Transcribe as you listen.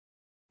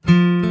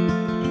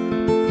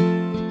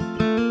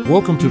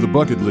Welcome to the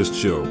Bucket List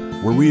Show,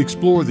 where we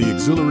explore the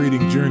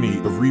exhilarating journey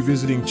of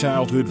revisiting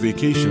childhood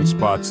vacation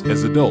spots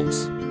as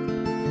adults.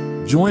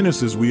 Join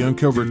us as we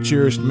uncover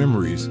cherished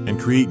memories and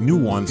create new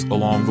ones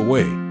along the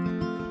way.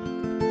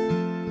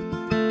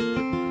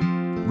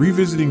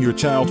 Revisiting your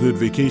childhood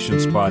vacation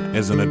spot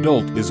as an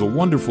adult is a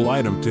wonderful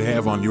item to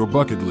have on your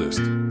bucket list.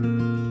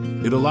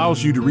 It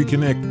allows you to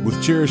reconnect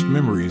with cherished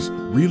memories,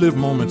 relive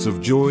moments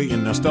of joy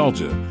and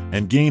nostalgia,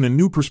 and gain a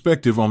new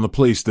perspective on the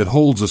place that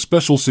holds a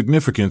special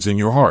significance in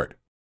your heart.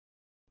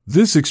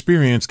 This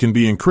experience can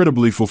be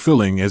incredibly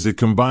fulfilling as it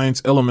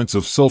combines elements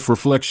of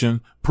self-reflection,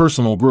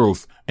 personal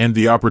growth, and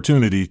the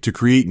opportunity to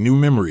create new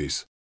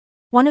memories.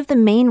 One of the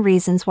main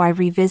reasons why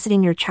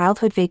revisiting your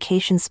childhood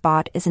vacation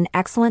spot is an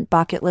excellent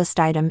bucket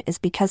list item is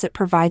because it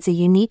provides a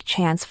unique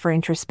chance for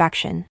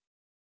introspection.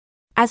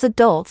 As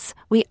adults,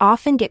 we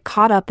often get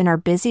caught up in our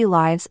busy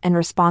lives and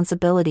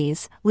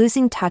responsibilities,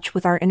 losing touch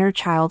with our inner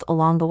child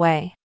along the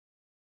way.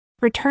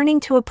 Returning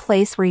to a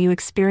place where you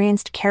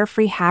experienced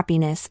carefree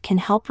happiness can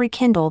help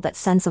rekindle that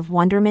sense of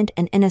wonderment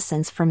and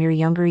innocence from your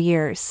younger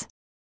years.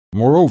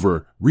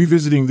 Moreover,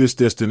 revisiting this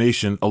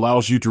destination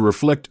allows you to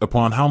reflect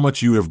upon how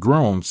much you have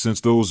grown since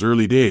those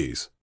early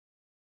days.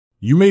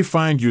 You may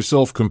find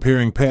yourself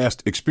comparing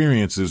past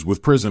experiences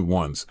with present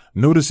ones,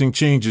 noticing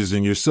changes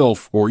in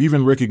yourself, or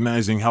even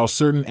recognizing how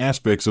certain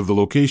aspects of the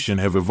location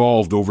have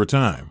evolved over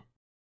time.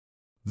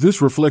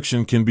 This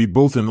reflection can be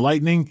both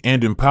enlightening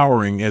and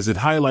empowering as it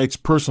highlights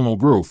personal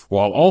growth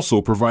while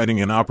also providing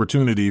an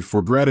opportunity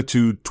for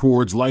gratitude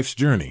towards life's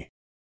journey.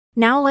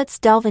 Now let's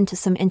delve into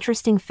some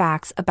interesting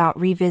facts about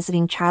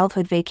revisiting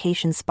childhood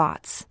vacation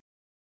spots.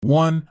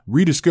 1.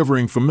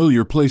 Rediscovering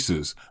familiar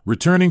places.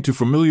 Returning to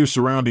familiar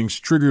surroundings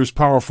triggers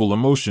powerful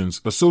emotions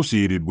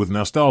associated with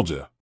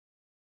nostalgia.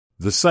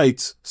 The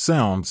sights,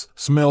 sounds,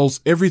 smells,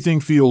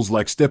 everything feels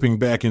like stepping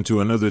back into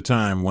another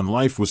time when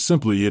life was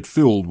simply yet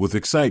filled with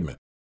excitement.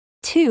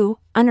 2.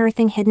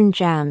 Unearthing hidden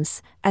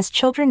gems. As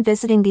children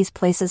visiting these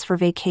places for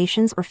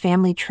vacations or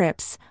family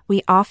trips,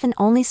 we often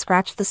only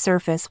scratch the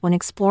surface when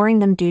exploring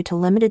them due to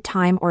limited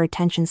time or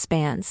attention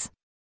spans.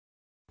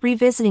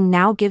 Revisiting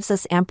now gives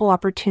us ample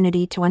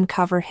opportunity to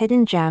uncover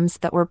hidden gems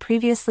that were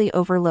previously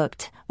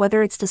overlooked,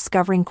 whether it's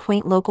discovering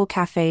quaint local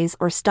cafes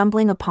or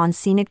stumbling upon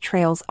scenic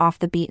trails off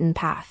the beaten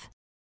path.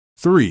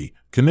 3.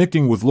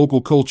 Connecting with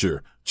local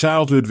culture.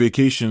 Childhood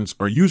vacations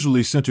are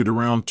usually centered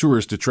around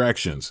tourist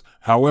attractions.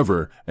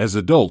 However, as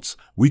adults,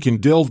 we can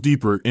delve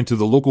deeper into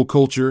the local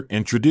culture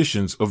and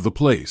traditions of the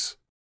place.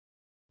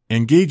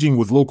 Engaging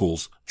with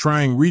locals,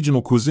 trying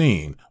regional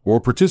cuisine,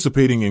 or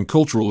participating in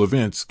cultural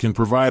events can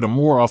provide a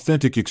more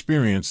authentic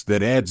experience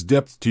that adds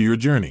depth to your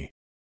journey.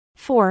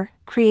 4.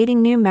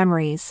 Creating new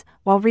memories.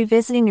 While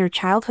revisiting your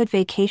childhood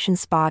vacation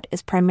spot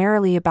is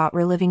primarily about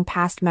reliving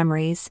past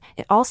memories,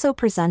 it also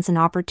presents an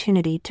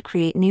opportunity to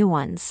create new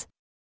ones.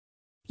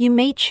 You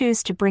may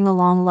choose to bring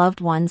along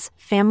loved ones,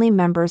 family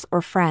members,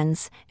 or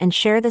friends, and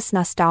share this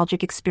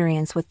nostalgic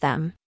experience with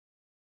them.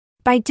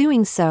 By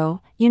doing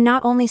so, you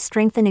not only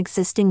strengthen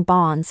existing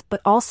bonds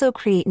but also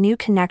create new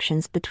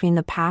connections between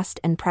the past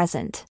and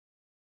present.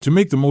 To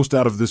make the most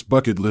out of this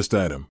bucket list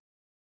item.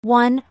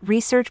 1.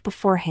 Research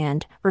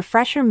beforehand.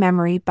 Refresh your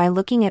memory by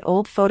looking at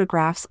old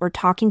photographs or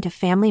talking to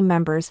family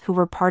members who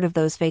were part of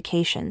those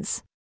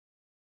vacations.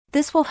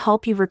 This will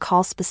help you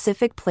recall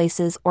specific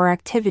places or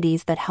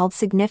activities that held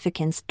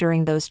significance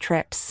during those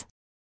trips.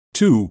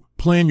 2.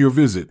 Plan your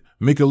visit.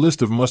 Make a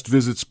list of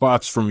must-visit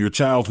spots from your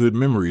childhood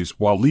memories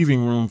while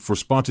leaving room for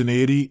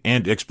spontaneity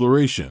and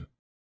exploration.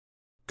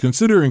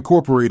 Consider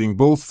incorporating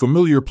both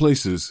familiar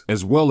places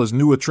as well as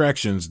new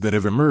attractions that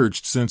have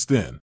emerged since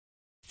then.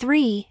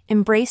 3.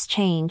 Embrace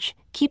change.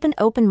 Keep an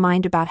open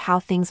mind about how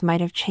things might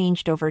have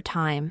changed over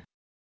time.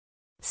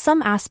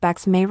 Some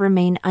aspects may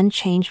remain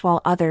unchanged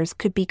while others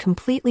could be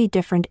completely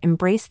different.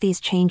 Embrace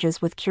these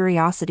changes with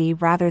curiosity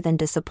rather than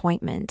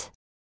disappointment.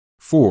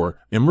 4.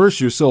 Immerse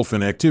yourself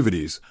in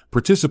activities.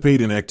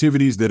 Participate in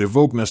activities that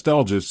evoke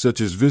nostalgia, such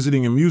as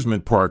visiting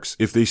amusement parks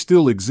if they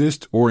still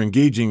exist or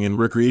engaging in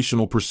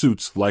recreational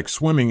pursuits like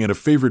swimming at a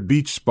favorite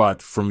beach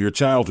spot from your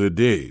childhood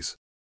days.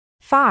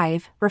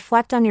 5.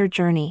 Reflect on your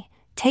journey.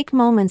 Take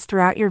moments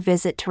throughout your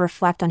visit to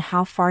reflect on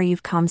how far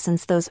you've come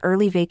since those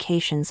early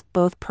vacations,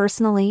 both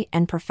personally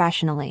and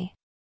professionally.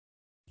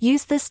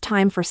 Use this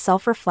time for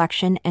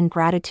self-reflection and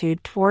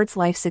gratitude towards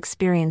life's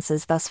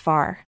experiences thus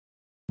far.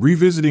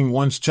 Revisiting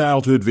one's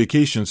childhood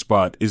vacation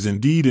spot is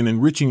indeed an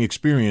enriching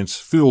experience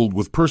filled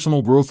with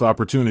personal growth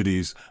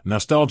opportunities,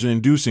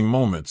 nostalgia-inducing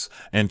moments,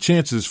 and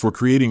chances for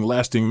creating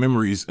lasting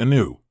memories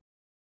anew.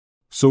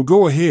 So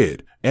go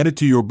ahead, add it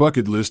to your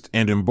bucket list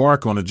and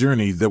embark on a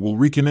journey that will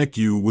reconnect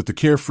you with the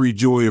carefree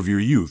joy of your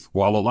youth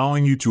while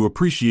allowing you to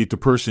appreciate the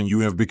person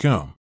you have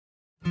become.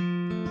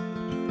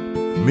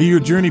 May your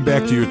journey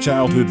back to your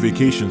childhood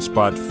vacation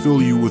spot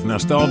fill you with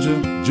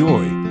nostalgia,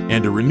 joy,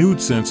 and a renewed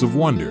sense of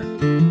wonder.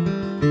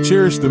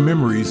 Cherish the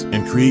memories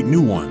and create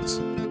new ones.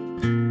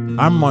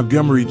 I'm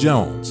Montgomery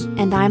Jones.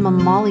 And I'm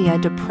Amalia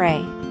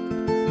Dupre.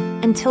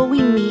 Until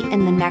we meet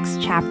in the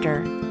next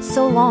chapter,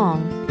 so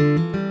long.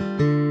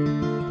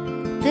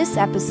 This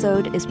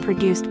episode is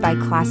produced by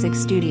Klassic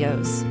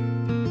Studios.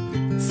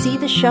 See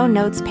the show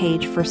notes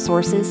page for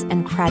sources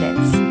and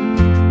credits.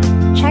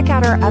 Check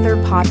out our other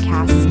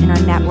podcasts in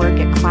our network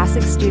at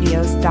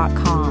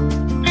klassicstudios.com.